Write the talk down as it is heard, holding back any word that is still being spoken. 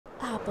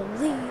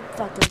believe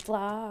I can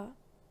fly.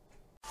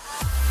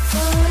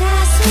 Don't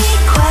ask me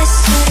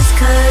questions,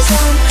 'cause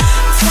I'm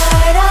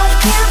tired of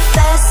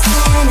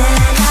confessing,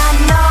 and I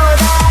know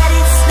that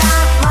it's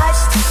not much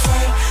to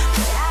say,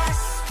 but I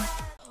swear.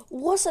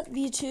 What's up,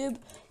 YouTube?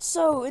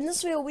 So in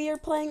this video we are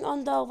playing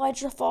on the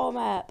Elytra Fall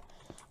map.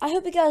 I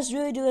hope you guys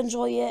really do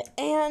enjoy it,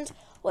 and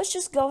let's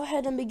just go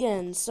ahead and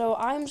begin. So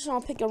I'm just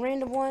gonna pick a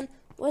random one.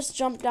 Let's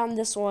jump down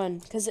this one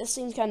because it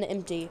seems kind of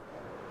empty.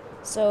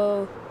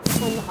 So this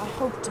one I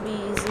hope to be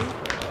easy.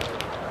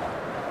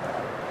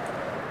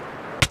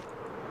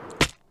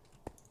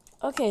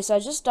 Okay, so I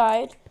just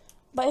died.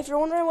 But if you're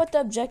wondering what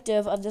the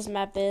objective of this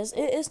map is,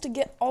 it is to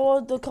get all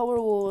of the color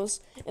wools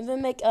and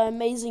then make an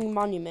amazing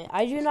monument.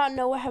 I do not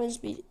know what happens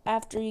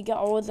after you get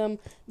all of them,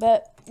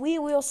 but we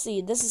will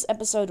see. This is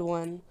episode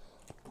 1.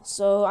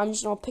 So I'm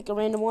just going to pick a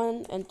random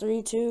one, and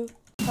 3, 2.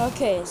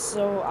 Okay,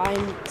 so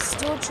I'm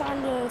still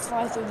trying to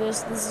fly through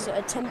this. This is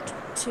attempt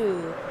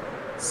 2.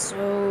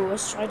 So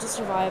let's try to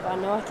survive. I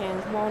know I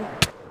can. Come on.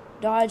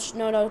 Dodge.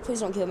 No,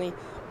 please don't kill me.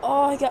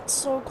 Oh, I got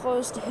so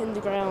close to hitting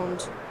the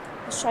ground.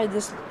 Let's try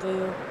this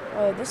view.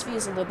 Oh, this view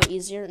is a little bit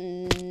easier.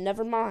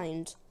 Never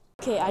mind.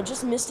 Okay, I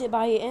just missed it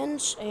by an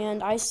inch,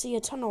 and I see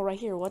a tunnel right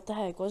here. What the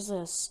heck? What's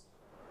this?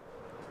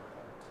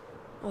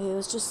 Okay,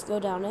 let's just go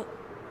down it.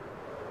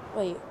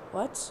 Wait,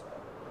 what?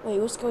 Wait,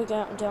 let's go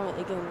down it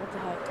again. What the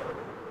heck?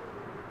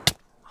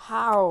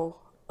 How?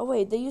 Oh,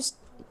 wait, they used...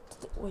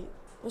 Wait,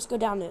 let's go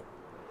down it.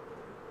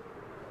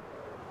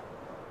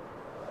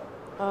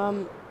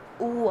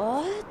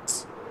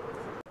 What?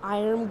 I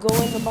am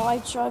going to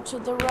Elytra to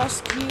the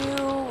rescue.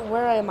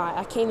 Where am I?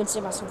 I can't even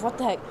see myself. What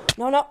the heck?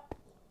 No.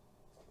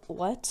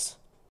 What?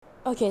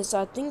 Okay,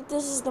 so I think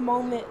this is the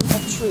moment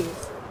of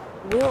truth.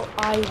 Will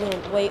I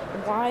win? Wait,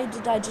 why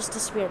did I just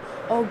disappear?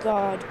 Oh,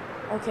 God.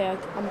 Okay,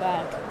 I'm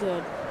back.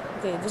 Good.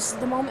 Okay, this is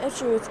the moment of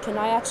truth. Can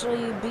I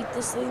actually beat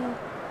this thing?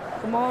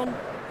 Come on.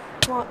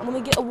 Come on, I'm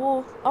gonna get a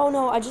wool. Oh,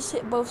 no, I just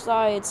hit both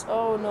sides.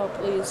 Oh, no,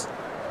 please.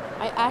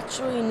 I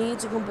actually need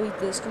to complete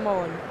this. Come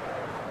on.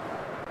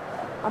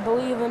 I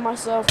believe in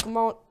myself. Come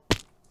on.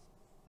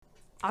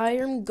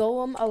 Iron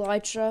Golem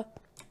Elytra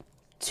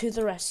to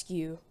the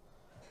rescue.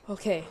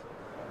 Okay,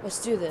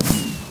 let's do this.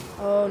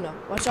 Oh no.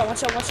 Watch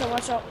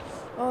out.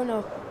 Oh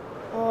no.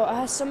 Oh, I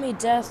have so many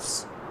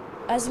deaths.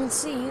 As you can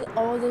see,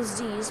 all of those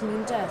D's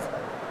mean death.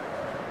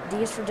 D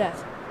is for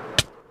death.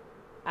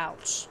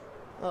 Ouch.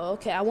 Oh,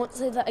 okay, I won't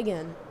say that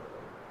again.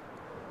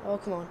 Oh,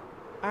 come on.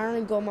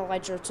 Iron Golem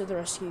Elytra to the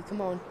rescue.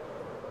 Come on.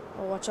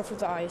 Oh, watch out for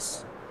the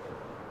ice.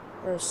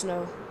 Or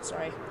snow,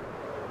 sorry.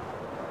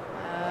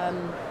 I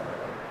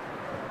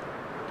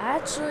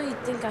actually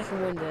think I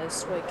can win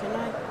this. Wait, can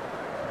I?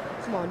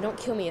 Come on, don't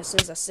kill me as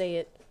soon as I say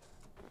it.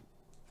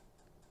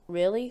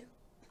 Really?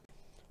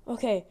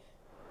 Okay,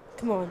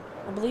 come on.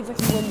 I believe I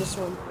can win this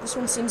one. This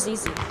one seems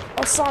easy.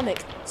 Oh,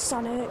 Sonic!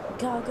 Sonic,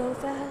 gotta go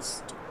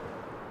fast.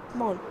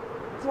 Come on,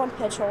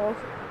 Hedgehog.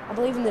 I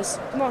believe in this.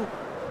 Come on.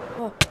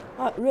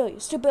 Really?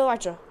 Stupid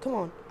Elytra. Come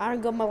on.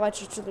 Iron Golem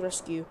Elytra to the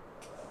rescue.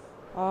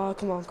 Oh,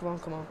 come on.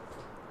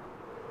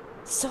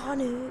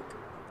 Sonic!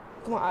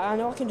 Come on, I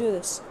know I can do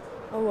this.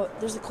 Oh, what?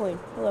 There's a coin.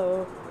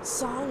 Hello.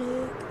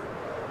 Sonic!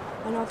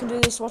 I know I can do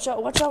this. Watch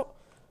out.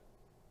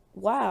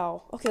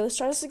 Wow. Okay, let's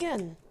try this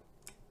again.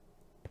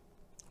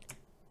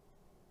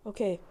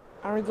 Okay.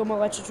 Iron Golem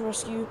Elytra to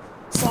rescue.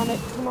 Sonic,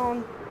 come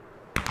on.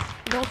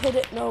 Don't hit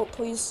it. No,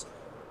 please.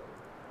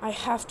 I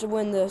have to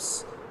win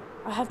this.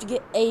 I have to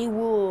get a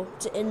wool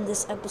to end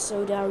this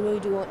episode. I really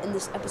do want to end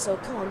this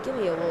episode. Come on, give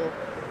me a wool.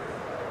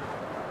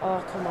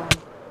 Oh, come on.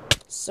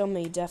 So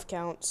many death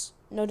counts.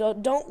 No,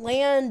 don't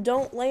land.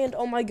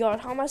 Oh my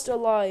God, how am I still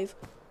alive?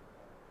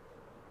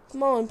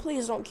 Come on,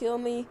 please don't kill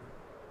me.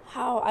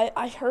 How?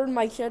 I heard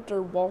my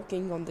character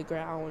walking on the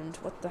ground.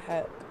 What the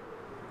heck?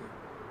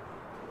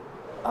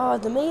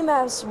 The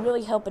mini-map's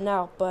really helping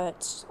out,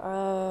 but,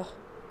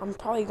 I'm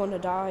probably going to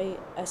die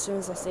as soon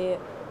as I say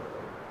it.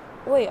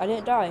 Wait, I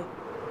didn't die.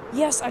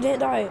 Yes, I didn't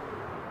die.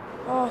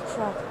 Oh,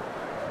 crap.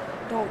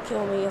 Don't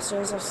kill me as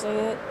soon as I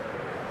say it.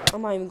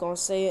 I'm not even going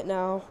to say it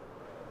now.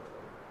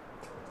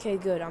 Okay,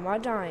 good. I'm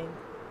not dying.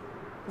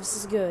 This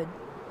is good.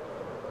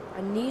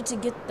 I need to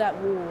get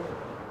that wool.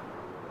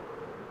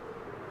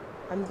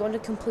 I'm going to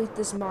complete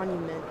this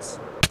monument.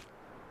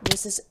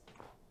 This is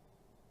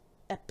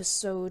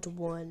episode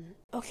 1.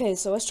 Okay,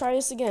 so let's try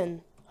this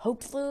again.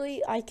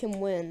 Hopefully, I can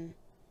win.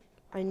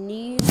 I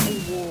need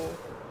a wool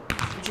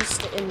just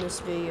to end this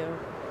video.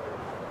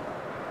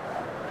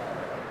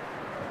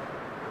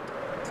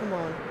 Come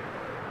on.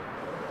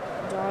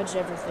 Dodge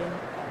everything.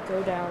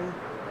 Go down.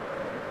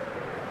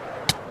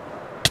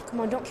 Come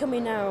on, don't kill me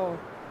now.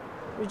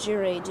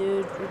 Regenerate,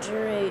 dude.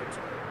 Regenerate.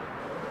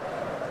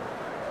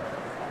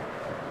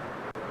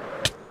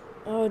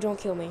 Oh, don't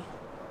kill me.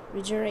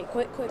 Regenerate,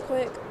 quick.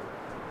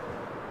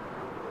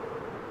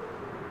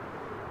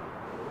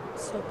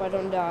 Let's hope I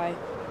don't die.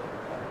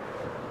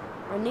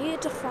 I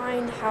needed to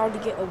find how to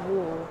get a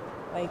wool.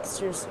 Like,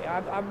 seriously,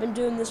 I've been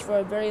doing this for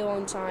a very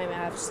long time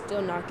and I've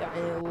still not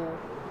gotten any wool.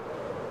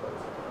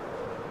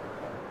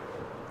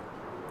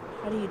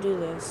 How do you do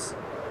this?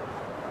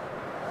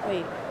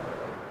 Wait.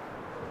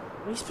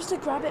 Are you supposed to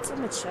grab it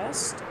from a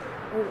chest?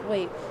 Or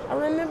wait. I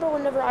remember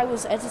whenever I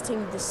was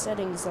editing the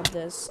settings of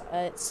this,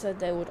 it said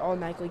that it would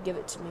automatically give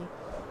it to me.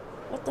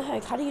 What the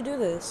heck? How do you do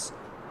this?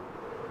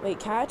 Wait,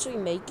 can I actually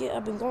make it?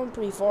 I've been going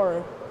pretty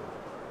far.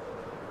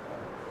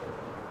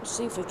 Let's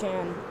see if we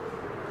can.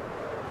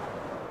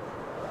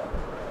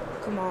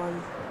 Come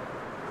on.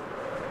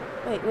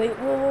 Wait,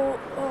 whoa,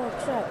 oh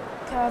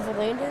crap. Can I have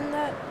landed in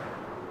that?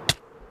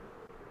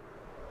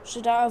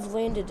 Should I have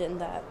landed in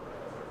that?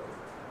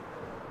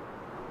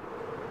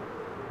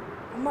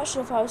 I'm not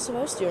sure if I was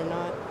supposed to or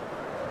not.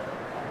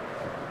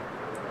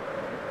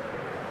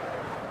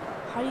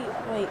 How do you,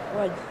 wait,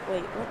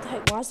 what the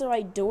heck? Why is there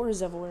like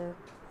doors everywhere?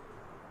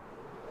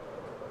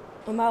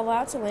 Am I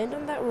allowed to land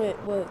on that or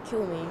will it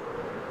kill me?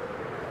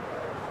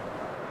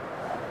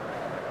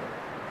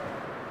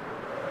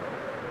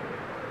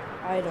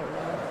 I don't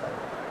know.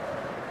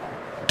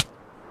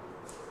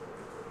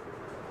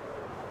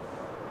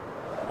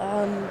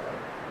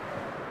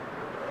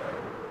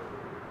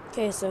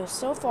 Okay,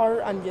 so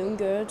far I'm doing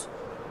good.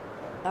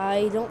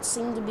 I don't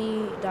seem to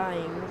be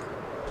dying.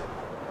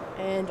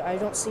 And I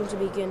don't seem to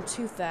be getting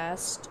too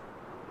fast.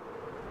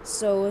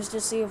 So let's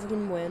just see if we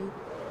can win.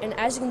 And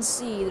as you can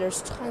see,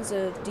 there's tons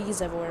of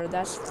D's everywhere.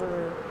 That's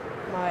for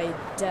my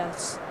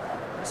deaths.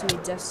 That's how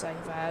many deaths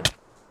I've had.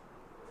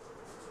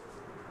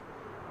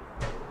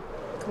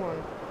 Come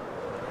on.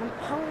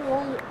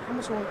 How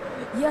much longer?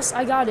 Yes,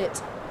 I got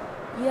it.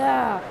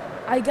 Yeah,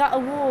 I got a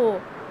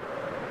wool.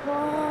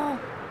 Oh,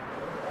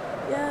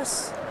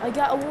 yes, I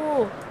got a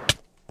wool.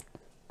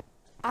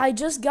 I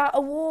just got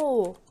a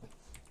wool.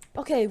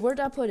 Okay, where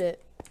did I put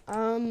it?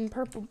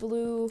 Purple,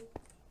 blue,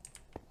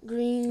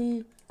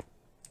 green,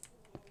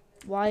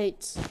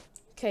 white.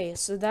 Okay,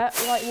 so that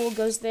white wool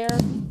goes there,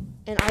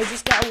 and I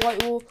just got a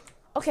white wool.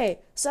 Okay,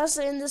 so that's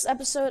the end of this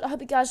episode. I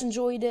hope you guys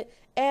enjoyed it,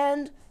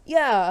 and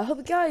yeah, I hope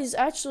you guys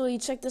actually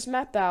check this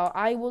map out.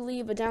 I will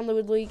leave a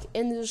download link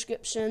in the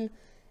description,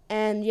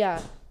 and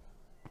yeah,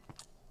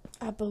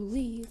 I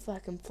believe I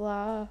can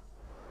fly.